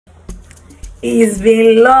It's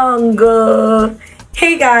been long.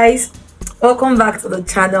 Hey guys, welcome back to the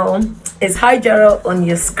channel. It's Hi Gerald on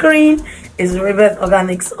your screen. It's Rebirth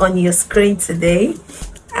Organics on your screen today,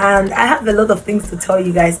 and I have a lot of things to tell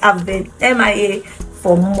you guys. I've been MIA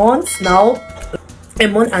for months now, a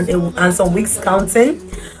month and some weeks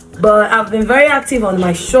counting, but I've been very active on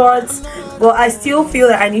my shorts. But I still feel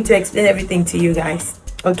that I need to explain everything to you guys.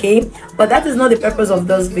 Okay, but that is not the purpose of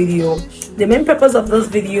this video. The main purpose of this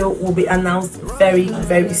video will be announced very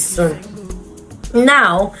soon.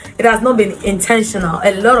 Now, it has not been intentional.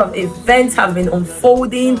 A lot of events have been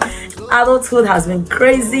unfolding. Adulthood has been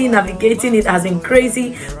crazy. Navigating it has been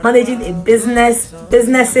crazy. Managing a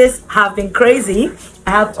businesses have been crazy.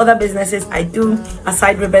 I have other businesses I do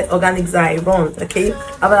aside Rebirth Organics that I run. Okay, I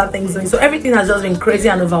have other things doing. So everything has just been crazy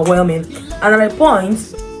and overwhelming. And at a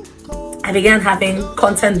point, I began having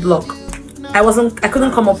content block. I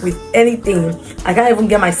couldn't come up with anything. I can't even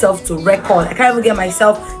get myself to record. I can't even get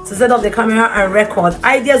myself to set up the camera and record.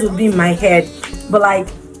 Ideas would be in my head, but like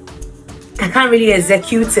I can't really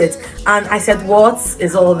execute it. And I said, what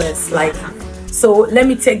is all this? Like, so let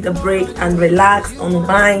me take the break and relax,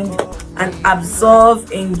 unwind and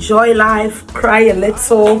absorb, enjoy life, cry a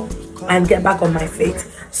little and get back on my feet.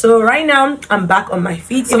 So right now I'm back on my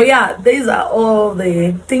feet. So yeah, these are all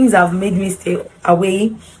the things that have made me stay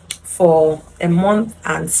away for a month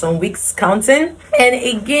and some weeks counting.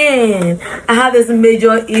 And again, I had this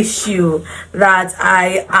major issue that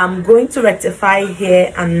I am going to rectify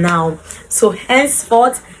here and now. So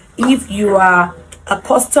henceforth, if you are a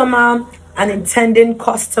customer, an intending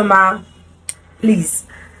customer, please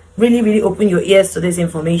really open your ears to this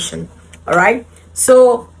information. All right,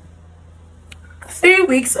 so 3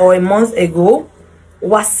 weeks or a month ago,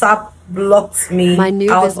 WhatsApp blocked me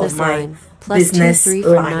out of my business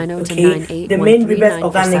line. Okay, the main Rebirth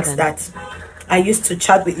Organics that I used to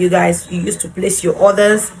chat with you guys, you used to place your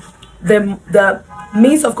orders, the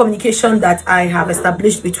means of communication that I have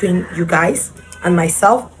established between you guys and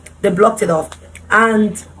myself, they blocked it off.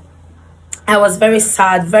 And I was very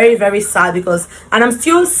sad, very sad, because, and I'm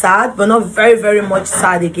still sad, but not very much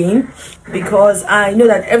sad again, because I know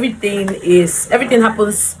that everything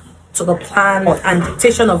happens to the plan and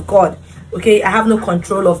dictation of God. Okay, I have no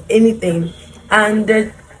control of anything, and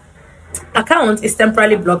the account is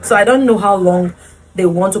temporarily blocked. So I don't know how long they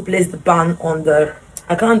want to place the ban on the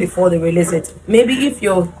account before they release it. Maybe if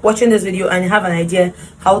you're watching this video and you have an idea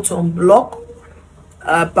how to unblock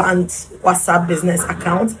a banned WhatsApp business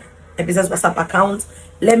account, a business WhatsApp account,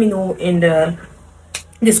 let me know in the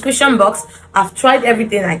description box. I've tried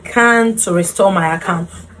everything I can to restore my account,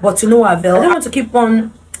 but to no avail. I don't want to keep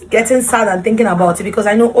on getting sad and thinking about it, because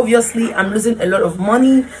I know obviously I'm losing a lot of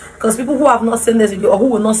money, because people who have not seen this video or who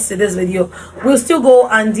will not see this video will still go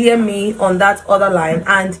and DM me on that other line,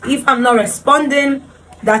 and if I'm not responding,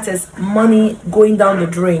 that is money going down the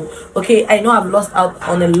drain. Okay, I know I've lost out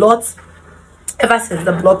on a lot ever since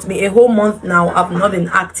they blocked me. A whole month now I've not been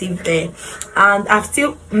active there, and I've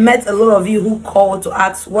still met a lot of you who called to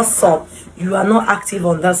ask what's up, you are not active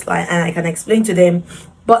on this line, and I can explain to them.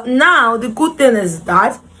 But now the good thing is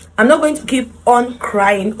that I'm not going to keep on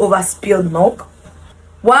crying over spilled milk.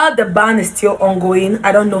 While the ban is still ongoing,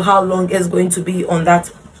 I don't know how long it's going to be on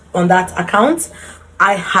that account.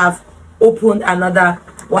 I have opened another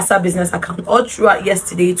WhatsApp business account. All throughout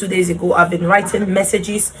yesterday, 2 days ago, I've been writing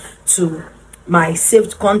messages to my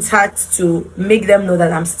saved contacts to make them know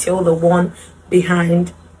that I'm still the one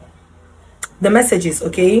behind the messages.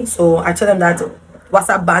 Okay, so I told them that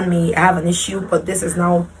WhatsApp banned me, I have an issue, but this is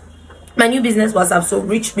now my new business WhatsApp, so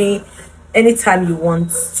reach me anytime you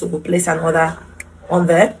want to place an order on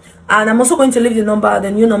there. And I'm also going to leave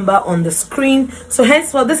the new number on the screen. So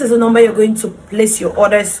henceforth, this is the number you're going to place your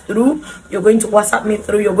orders through. You're going to WhatsApp me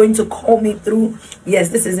through. You're going to call me through. Yes,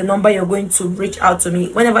 this is the number you're going to reach out to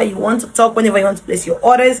me whenever you want to talk, whenever you want to place your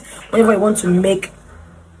orders, whenever you want to make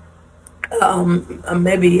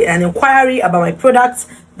maybe an inquiry about my products.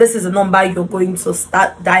 This is the number you're going to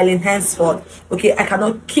start dialing henceforth. Okay, I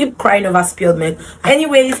cannot keep crying over spilled milk.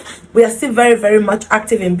 Anyways, we are still very much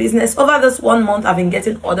active in business. Over this 1 month, I've been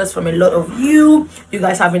getting orders from a lot of you. You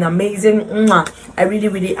guys have been amazing. I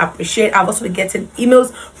really appreciate. I've also been getting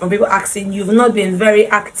emails from people asking, you've not been very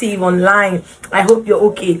active online, I hope you're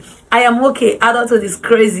okay. I am okay. Adulthood is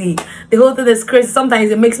crazy. The whole thing is crazy. Sometimes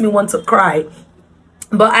it makes me want to cry,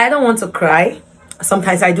 but I don't want to cry.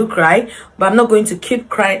 Sometimes I do cry, but I'm not going to keep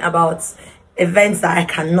crying about events that I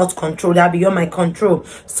cannot control, that are beyond my control.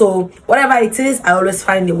 So whatever it is, I always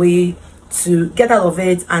find a way to get out of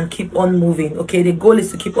it and keep on moving. Okay, the goal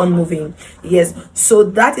is to keep on moving. Yes, so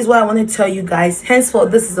that is what I want to tell you guys.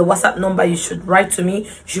 Henceforth, this is the WhatsApp number you should write to me.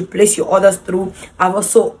 You should place your orders through. I've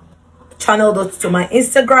also channeled it to my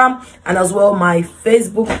Instagram and as well my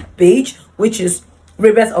Facebook page, which is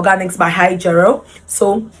Rebirth Organics by Hi Gerald.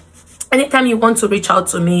 So anytime you want to reach out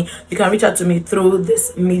to me, you can reach out to me through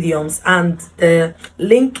these mediums, and the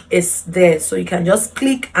link is there, so you can just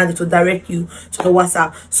click and it will direct you to the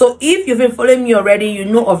WhatsApp. So if you've been following me already, you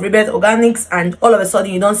know of Rebirth Organics, and all of a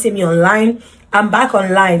sudden you don't see me online, I'm back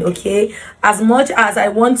online. Okay, as much as I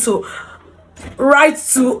want to write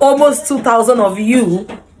to almost 2,000 of you,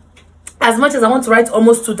 as much as I want to write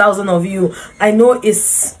almost 2,000 of you, I know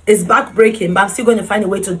it's backbreaking, but I'm still going to find a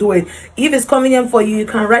way to do it. If it's convenient for you, you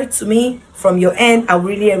can write to me from your end. I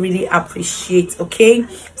really appreciate. Okay,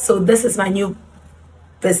 so this is my new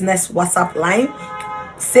business WhatsApp line.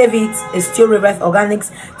 Save it. It's still Rebirth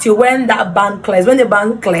Organics till when that ban clears. When the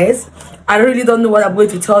ban clears, I really don't know what I'm going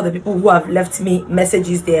to tell the people who have left me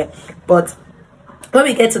messages there, but when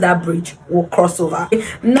we get to that bridge, we'll cross over.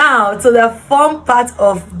 Now to the fun part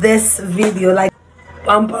of this video, like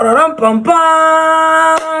I'm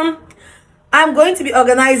going to be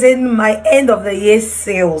organizing my end of the year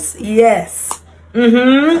sales. Yes,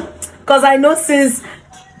 because I know since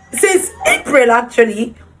April,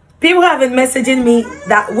 actually, people have been messaging me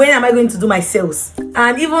that when am I going to do my sales.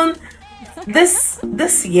 And even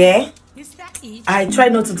this year, I try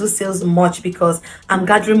not to do sales much because I'm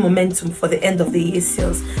gathering momentum for the end of the year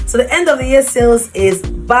sales. So the end of the year sales is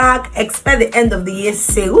back. Expect the end of the year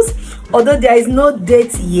sales, although there is no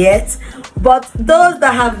date yet. But those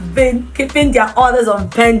that have been keeping their orders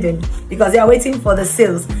on pending because they are waiting for the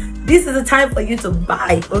sales, this is the time for you to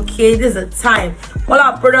buy. Okay, this is the time. All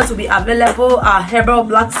our products will be available. Our herbal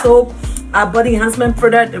black soap, our body enhancement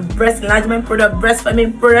product, the breast enlargement product, breast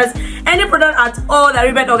firming products, any product at all that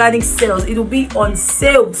Rebirth Organic sales, it will be on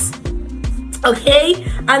sales. Okay,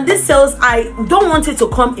 and this sales, I don't want it to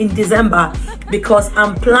come in December because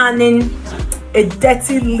I'm planning a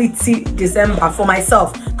dirty litty December for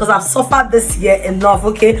myself because I've suffered this year enough.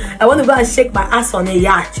 Okay, I want to go and shake my ass on a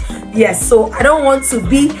yacht. Yes, so I don't want to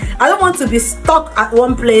be stuck at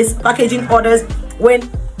one place packaging orders when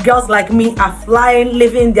girls like me are flying,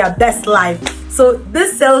 living their best life. So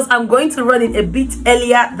this sales, I'm going to run it a bit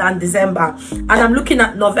earlier than December, and I'm looking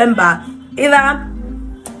at November, either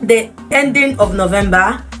the ending of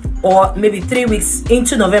November or maybe 3 weeks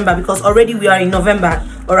into November, because already we are in November.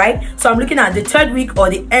 All right, so I'm looking at the 3rd week or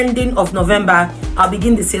the ending of November. I'll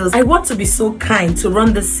begin the sales. I want to be so kind to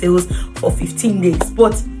run the sales for 15 days,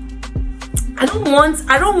 but I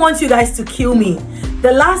don't want you guys to kill me.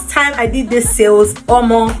 The last time I did this sales,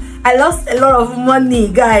 I lost a lot of money,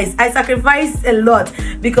 guys. I sacrificed a lot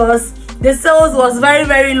because the sales was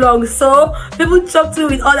very long. So people choked me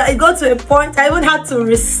with order. It got to a point I even had to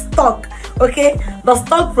restock. Okay, the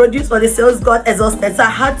stock produced for the sales got exhausted, so I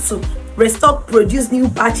had to restock, produce new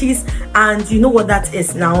batches, and you know what that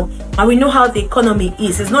is now. And we know how the economy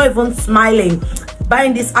is. It's not even smiling.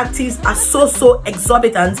 Buying these actives are so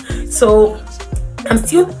exorbitant. So I'm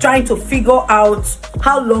still trying to figure out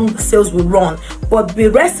how long the sales will run, but be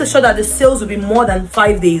rest assured that the sales will be more than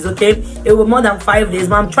 5 days. Okay, it will be more than 5 days,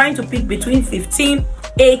 but I'm trying to pick between 15,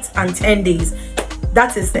 8 and 10 days.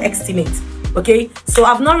 That is the estimate. Okay, so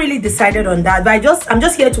I've not really decided on that, but I'm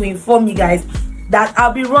just here to inform you guys that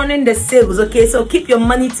I'll be running the sales. Okay, so keep your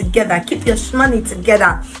money together, keep your money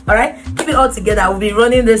together. All right, keep it all together. We'll be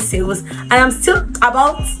running the sales, and I'm still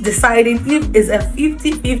about deciding if it's a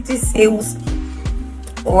 50-50 sales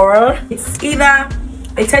or it's either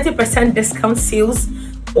a 30% discount sales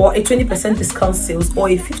or a 20% discount sales or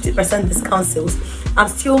a 50% discount sales. I'm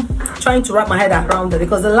still trying to wrap my head around it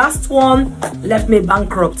because the last one left me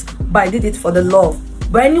bankrupt, but I did it for the love.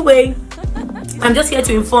 But anyway, I'm just here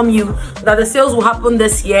to inform you that the sales will happen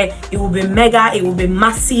this year. It will be mega, it will be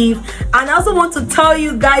massive. And I also want to tell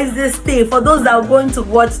you guys this thing for those that are going to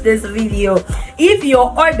watch this video. If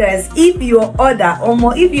your order is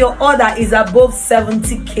above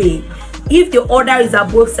 70k, if your order is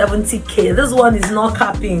above 70k, this one is not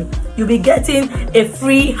capping. You'll be getting a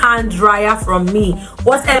free hand dryer from me.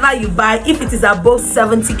 Whatever you buy, if it is above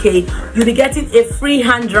 70k, you'll be getting a free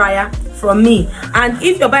hand dryer from me. And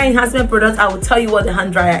if you're buying enhancement products, I will tell you what the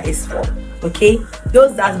hand dryer is for. Okay,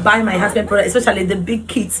 those that buy my enhancement product, especially the big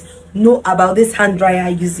kids, know about this hand dryer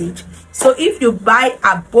usage. So if you buy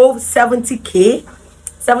above 70k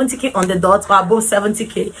on the dot or above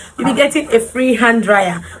 70k, you'll be getting a free hand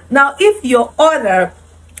dryer. Now if your order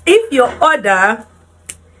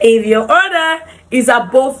If your order is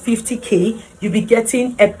above 50k, you'll be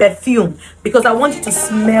getting a perfume, because I want you to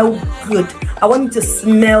smell good. I want you to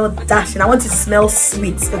smell dashing. I want you to smell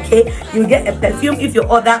sweet. Okay, you get a perfume if your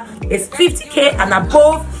order is 50k and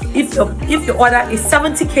above. If your order is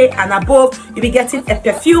 70k and above, you'll be getting a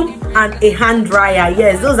perfume and a hand dryer.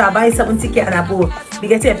 Yes, those are buying 70k and above, you'll be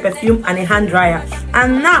getting a perfume and a hand dryer.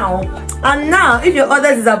 And now if your order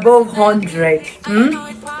is above 100,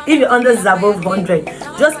 if your order is above 100,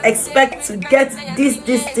 just expect to get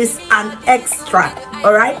this and extra.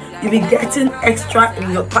 All right, you'll be getting extra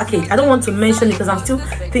in your package. I don't want to mention it because I'm still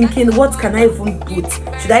thinking, what can I even put?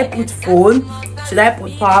 Should I put phone? Should I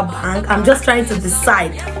put power bank? I'm just trying to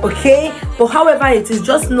decide. Okay, but however it is,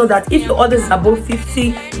 just know that if your order is above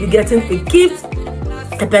 50, you're getting a gift,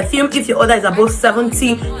 a perfume. If your order is above 70,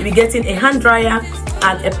 you'll be getting a hand dryer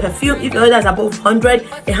and a perfume. If your order is above 100,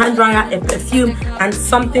 a hand dryer, a perfume, and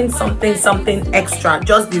something extra.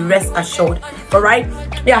 Just be rest assured. All right,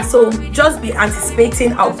 yeah, so just be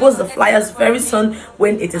anticipating. I'll post the flyers very soon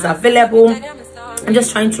when it is available. I'm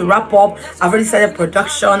just trying to wrap up. I've already started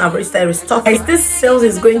production. I've already started restocking. This sales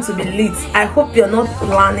is going to be lit. I hope you're not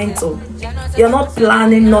planning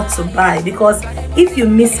not to buy, because if you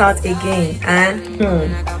miss out again,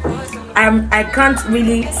 I can't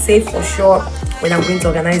really say for sure when I'm going to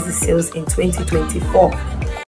organize the sales in 2024.